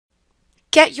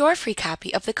Get your free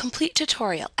copy of the complete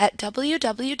tutorial at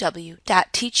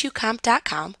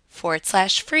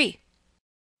www.teachucomp.com/free.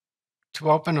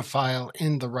 To open a file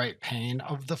in the right pane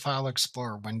of the File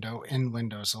Explorer window in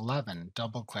Windows 11,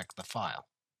 double-click the file.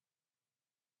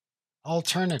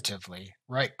 Alternatively,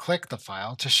 right-click the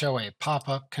file to show a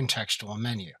pop-up contextual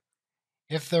menu.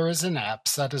 If there is an app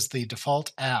set as the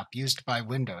default app used by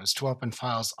Windows to open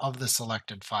files of the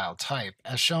selected file type,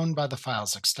 as shown by the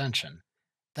file's extension,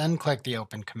 then click the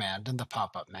Open command in the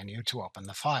pop-up menu to open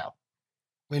the file.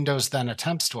 Windows then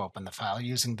attempts to open the file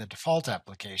using the default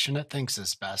application it thinks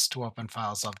is best to open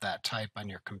files of that type on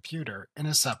your computer in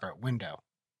a separate window.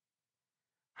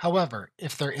 However,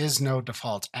 if there is no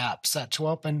default app set to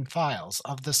open files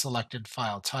of the selected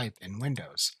file type in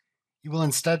Windows, you will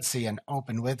instead see an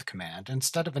Open With command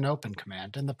instead of an Open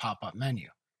command in the pop-up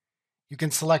menu. You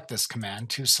can select this command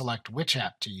to select which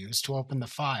app to use to open the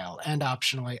file and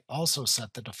optionally also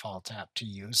set the default app to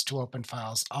use to open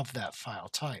files of that file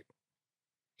type.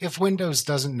 If Windows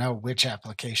doesn't know which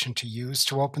application to use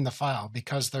to open the file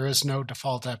because there is no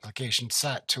default application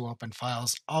set to open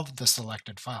files of the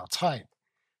selected file type,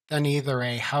 then either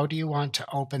a How do you want to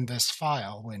open this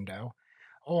file window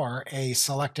or a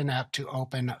Select an app to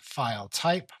open file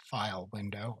type file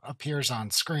window appears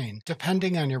on screen,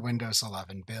 depending on your Windows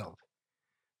 11 build.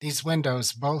 These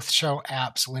windows both show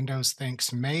apps Windows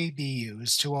thinks may be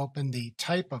used to open the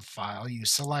type of file you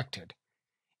selected.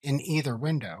 In either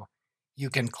window,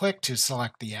 you can click to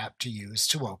select the app to use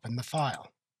to open the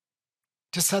file.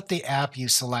 To set the app you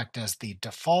select as the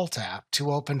default app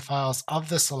to open files of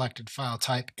the selected file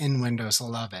type in Windows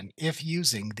 11, if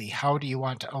using the How do you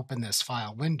want to open this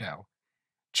file window,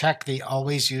 check the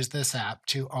Always use this app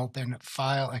to open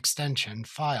file extension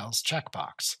files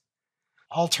checkbox.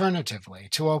 Alternatively,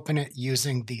 to open it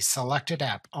using the selected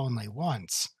app only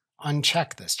once,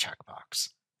 uncheck this checkbox.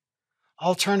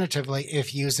 Alternatively,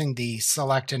 if using the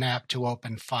Select an app to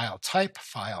open file type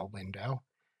file window,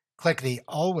 click the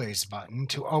Always button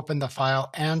to open the file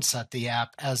and set the app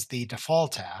as the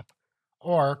default app,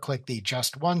 or click the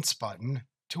Just Once button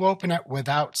to open it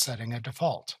without setting a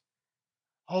default.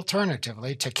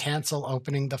 Alternatively, to cancel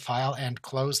opening the file and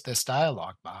close this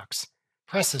dialog box,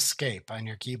 press Escape on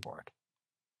your keyboard.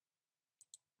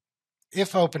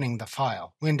 If opening the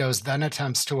file, Windows then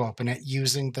attempts to open it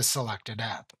using the selected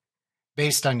app.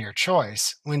 Based on your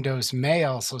choice, Windows may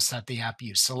also set the app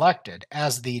you selected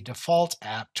as the default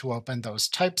app to open those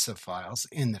types of files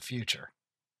in the future.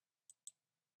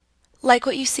 Like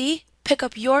what you see? Pick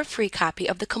up your free copy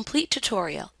of the complete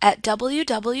tutorial at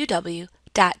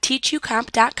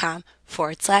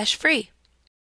www.teachucomp.com/free.